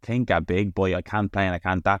you think are big, boy, I can't play and I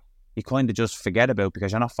can't that, you kind of just forget about,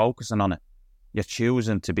 because you're not focusing on it. You're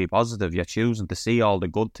choosing to be positive. You're choosing to see all the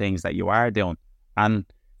good things that you are doing. And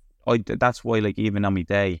that's why, like, even on my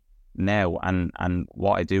day now and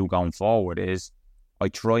what I do going forward is I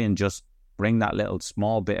try and just bring that little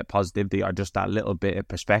small bit of positivity, or just that little bit of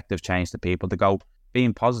perspective change to people, to go,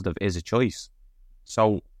 being positive is a choice.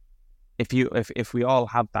 So if we all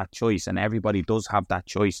have that choice, and everybody does have that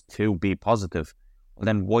choice to be positive, well,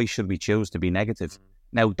 then why should we choose to be negative?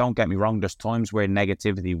 Now, don't get me wrong, there's times where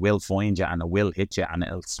negativity will find you and it will hit you and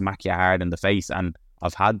it'll smack you hard in the face, and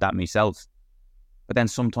I've had that myself. But then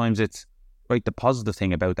sometimes it's, right, the positive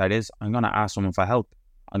thing about that is I'm going to ask someone for help.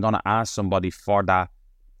 I'm going to ask somebody for that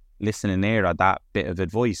listening ear or that bit of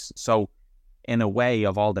advice. So in a way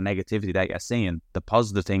of all the negativity that you're seeing, the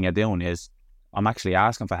positive thing you're doing is I'm actually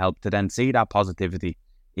asking for help to then see that positivity,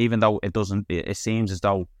 even though it seems as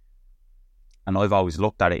though, and I've always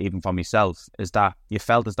looked at it even for myself, is that you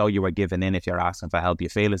felt as though you were giving in if you're asking for help. You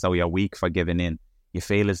feel as though you're weak for giving in. You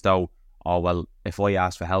feel as though, oh, well, if I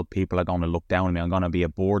ask for help, people are going to look down on me. I'm going to be a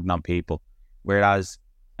burden on people. Whereas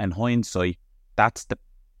in hindsight, that's the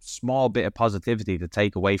small bit of positivity to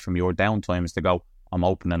take away from your downtimes, to go, I'm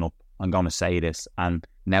opening up. I'm going to say this. And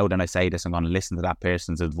now that I say this, I'm going to listen to that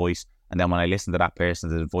person's advice. And then when I listen to that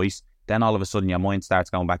person's advice, then all of a sudden your mind starts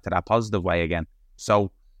going back to that positive way again.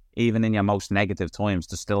 So even in your most negative times,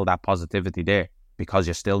 there's still that positivity there because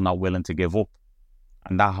you're still not willing to give up.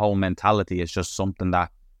 And that whole mentality is just something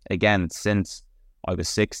that, again, since I was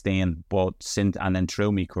 16, and then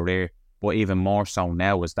through my career, but even more so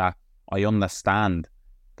now, is that I understand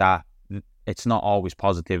that it's not always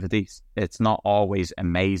positivity. It's not always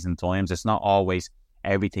amazing times. It's not always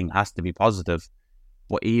everything has to be positive.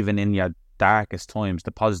 But even in your darkest times,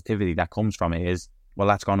 the positivity that comes from it is, well,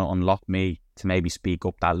 that's going to unlock me to maybe speak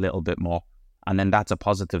up that little bit more. And then that's a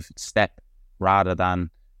positive step, rather than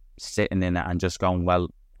sitting in it and just going, well,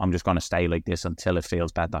 I'm just going to stay like this until it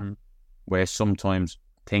feels better. Mm-hmm. Where sometimes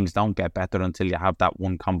things don't get better until you have that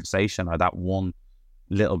one conversation or that one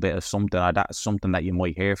little bit of something, or that's something that you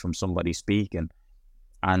might hear from somebody speaking,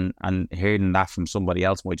 and hearing that from somebody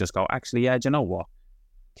else might just go, actually, yeah, do you know what?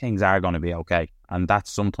 Things are going to be okay. And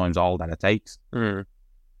that's sometimes all that it takes.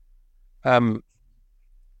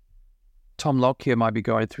 Tom Lockyer might be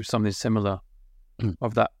going through something similar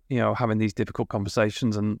of that, having these difficult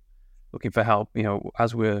conversations and looking for help.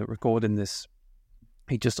 As we're recording this,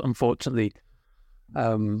 he just unfortunately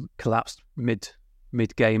collapsed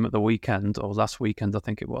mid-game at the weekend, or last weekend, I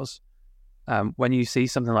think it was. When you see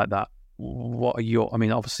something like that, what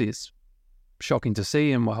are obviously it's shocking to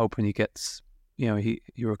see, and we're hoping he gets, he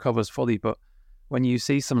recovers fully. But when you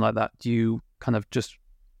see something like that, do you kind of just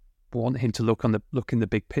want him to look in the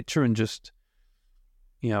big picture and just,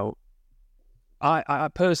 I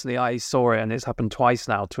personally, I saw it, and it's happened twice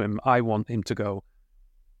now to him. I want him to go,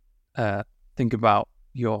 think about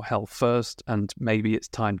your health first, and maybe it's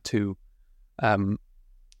time to,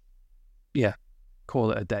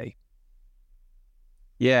 call it a day.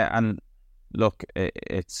 Yeah, and look,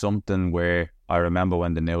 it's something where I remember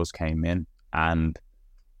when the news came in, and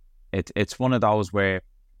it's one of those where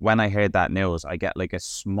when I heard that news, I get like a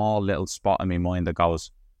small little spot in my mind that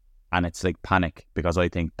goes, and it's like panic, because I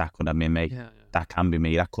think that could have been me. Yeah. That can be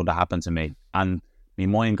me. That could have happened to me. And my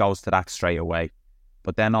mind goes to that straight away.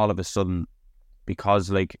 But then all of a sudden, because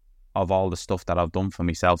like of all the stuff that I've done for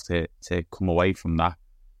myself to come away from that,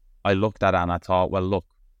 I looked at it and I thought, well, look,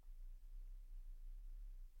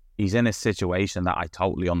 he's in a situation that I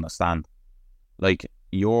totally understand. Like,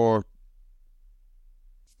 your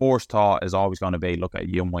first thought is always going to be, look,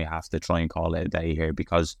 you might have to try and call it a day here,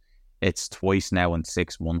 because it's twice now in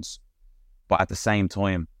 6 months. But at the same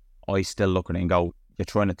time, I still look at it and go, you're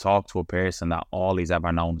trying to talk to a person that all he's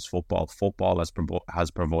ever known is football. Football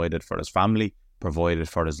has provided for his family, provided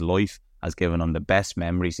for his life, has given him the best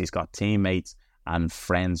memories. He's got teammates and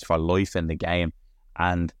friends for life in the game,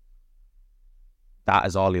 and that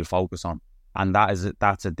is all he'll focus on. And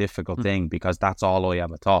that's a difficult thing, because that's all I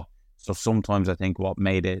ever thought. So sometimes I think what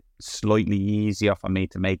made it slightly easier for me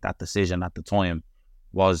to make that decision at the time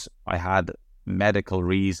was I had medical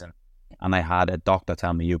reason, and I had a doctor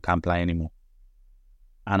tell me, you can't play anymore.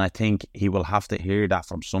 And I think he will have to hear that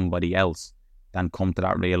from somebody else than come to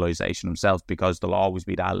that realisation himself, because there'll always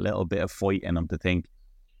be that little bit of fight in him to think,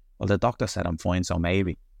 well, the doctor said I'm fine, so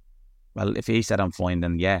maybe. Well, if he said I'm fine,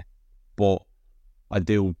 then yeah. But I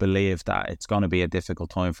do believe that it's going to be a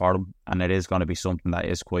difficult time for him, and it is going to be something that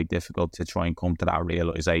is quite difficult to try and come to that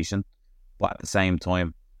realisation. But at the same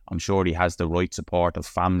time, I'm sure he has the right support of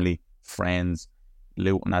family, friends,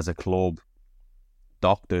 Luton as a club,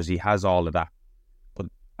 doctors. He has all of that. But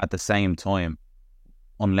at the same time,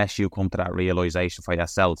 unless you come to that realisation for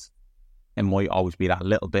yourself, it might always be that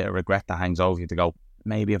little bit of regret that hangs over you to go,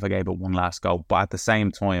 maybe if I gave it one last go. But at the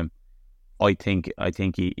same time, I think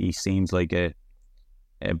he seems like a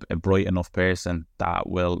bright enough person that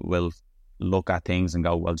will look at things and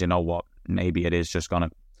go, well, do you know what? Maybe it is just going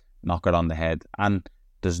to knock it on the head. And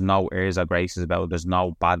there's no airs or graces about it. There's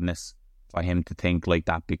no badness. for him to think like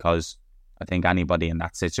that, because I think anybody in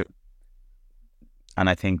that situation, and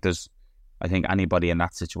I think anybody in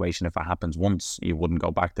that situation, if it happens once, you wouldn't go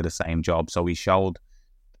back to the same job. So he showed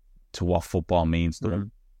to what football means to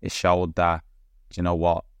him. It showed that, you know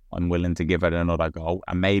what, I'm willing to give it another go.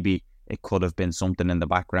 And maybe it could have been something in the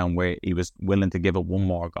background where he was willing to give it one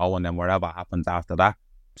more go, and then whatever happens after that,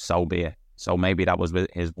 so be it. So maybe that was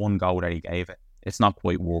his one go that he gave it. It's not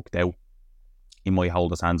quite worked out. He might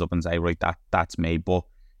hold his hands up and say, right, that's me. But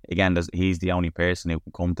again, he's the only person who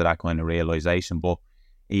can come to that kind of realisation. But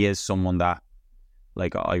he is someone that,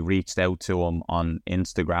 like, I reached out to him on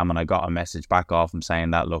Instagram and I got a message back off him saying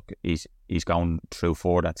that, look, he's going through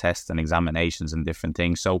further tests and examinations and different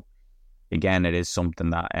things. So again, it is something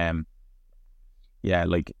that,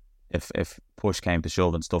 like, if push came to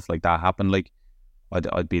shove and stuff like that happened, like,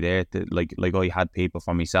 I'd be there to, like I had people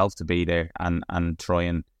for myself to be there and try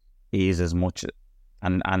and ease as much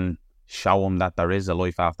and show them that there is a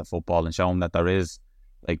life after football, and show them that there is,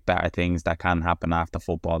 like, better things that can happen after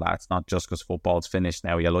football. That it's not just because football's finished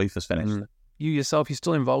now, your life is finished. You yourself, you're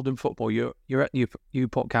still involved in football. You're at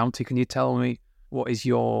Newport County. Can you tell me what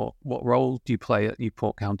role do you play at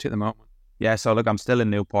Newport County at the moment? Yeah, so look, I'm still in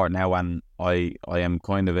Newport now, and I am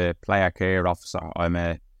kind of a player care officer. I'm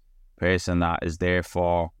a person that is there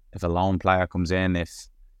for if a lone player comes in,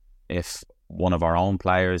 if one of our own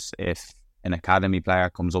players, if an academy player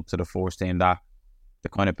comes up to the first team, that the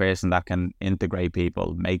kind of person that can integrate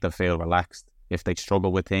people, make them feel relaxed. If they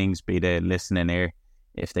struggle with things, be the listening ear.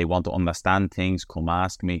 If they want to understand things, come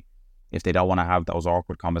ask me. If they don't want to have those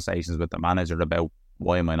awkward conversations with the manager about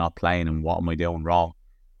why am I not playing and what am I doing wrong,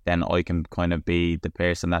 then I can kind of be the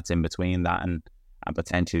person that's in between that and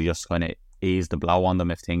potentially just kind of ease the blow on them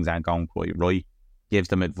if things aren't going quite right, give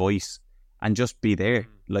them advice and just be there.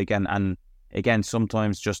 Like, and again,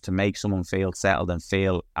 sometimes just to make someone feel settled and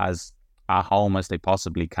feel as at home as they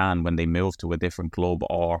possibly can when they move to a different club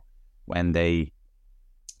or when they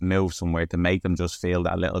move somewhere, to make them just feel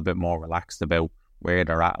that a little bit more relaxed about where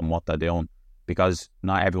they're at and what they're doing, because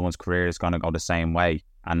not everyone's career is going to go the same way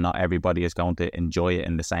and not everybody is going to enjoy it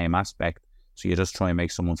in the same aspect. So you just try and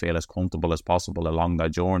make someone feel as comfortable as possible along their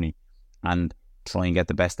journey and try and get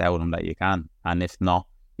the best out of them that you can. And if not,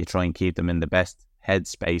 you try and keep them in the best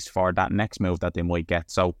headspace for that next move that they might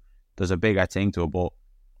get. So there's a bigger thing to it, but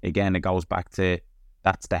again, it goes back to,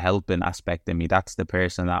 that's the helping aspect in me. That's the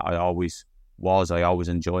person that I always was. I always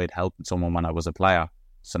enjoyed helping someone when I was a player.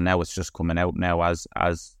 So now it's just coming out now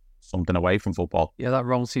as something away from football. Yeah, that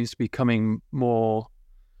role seems to be becoming more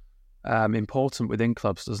important within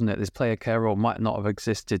clubs, doesn't it? This player care role might not have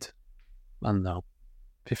existed, I don't know,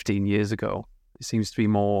 15 years ago. It seems to be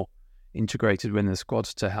more integrated within the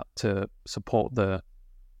squads to help to support the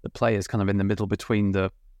players, kind of in the middle between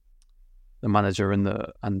the manager and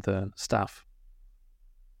the staff.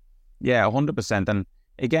 Yeah, 100%. And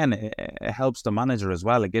again, it helps the manager as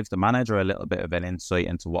well. It gives the manager a little bit of an insight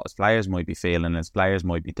into what his players might be feeling, his players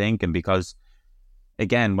might be thinking, because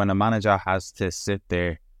again, when a manager has to sit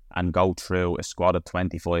there and go through a squad of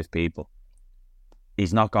 25 people,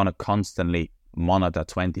 he's not going to constantly monitor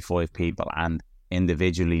 25 people and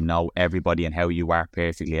individually know everybody and how you are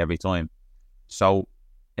perfectly every time. So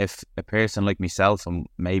if a person like myself and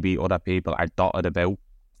maybe other people are dotted about,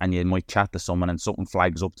 and you might chat to someone and something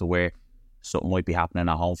flags up to where something might be happening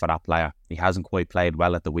at home for that player, he hasn't quite played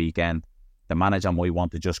well at the weekend, the manager might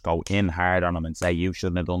want to just go in hard on him and say, you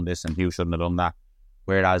shouldn't have done this and you shouldn't have done that.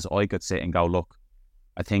 Whereas I could sit and go, look,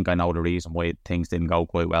 I think I know the reason why things didn't go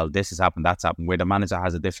quite well. This has happened, that's happened. Where the manager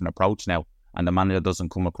has a different approach now, and the manager doesn't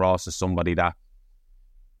come across as somebody that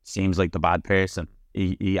seems like the bad person.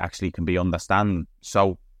 He actually can be understanding.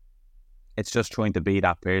 So it's just trying to be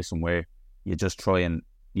that person where you just try and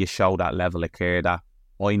you show that level of care that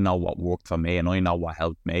I know what worked for me and I know what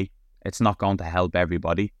helped me. It's not going to help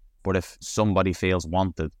everybody, but if somebody feels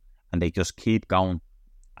wanted and they just keep going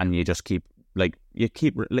and you just keep,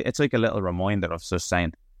 it's like a little reminder of just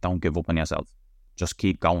saying, don't give up on yourself. Just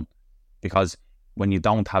keep going. Because when you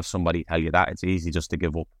don't have somebody tell you that, it's easy just to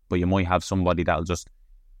give up. But you might have somebody that'll just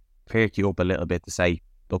perk you up a little bit to say,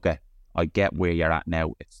 okay, I get where you're at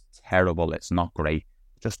now. It's terrible. It's not great.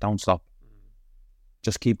 Just don't stop.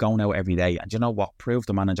 Just keep going out every day. And you know what? Prove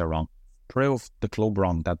the manager wrong. Prove the club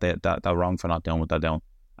wrong, that they're wrong for not doing what they're doing.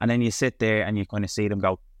 And then you sit there and you kind of see them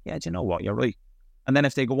go, yeah, do you know what? You're right. And then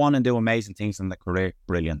if they go on and do amazing things in their career,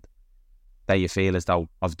 brilliant. That you feel as though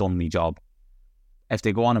I've done my job. If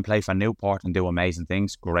they go on and play for Newport and do amazing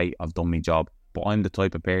things, great, I've done my job. But I'm the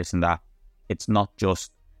type of person that it's not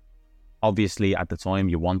just, obviously at the time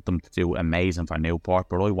you want them to do amazing for Newport,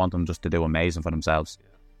 but I want them just to do amazing for themselves.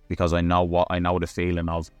 Because I know the feeling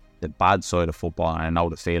of the bad side of football, and I know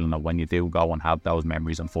the feeling that when you do go and have those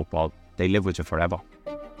memories in football, they live with you forever.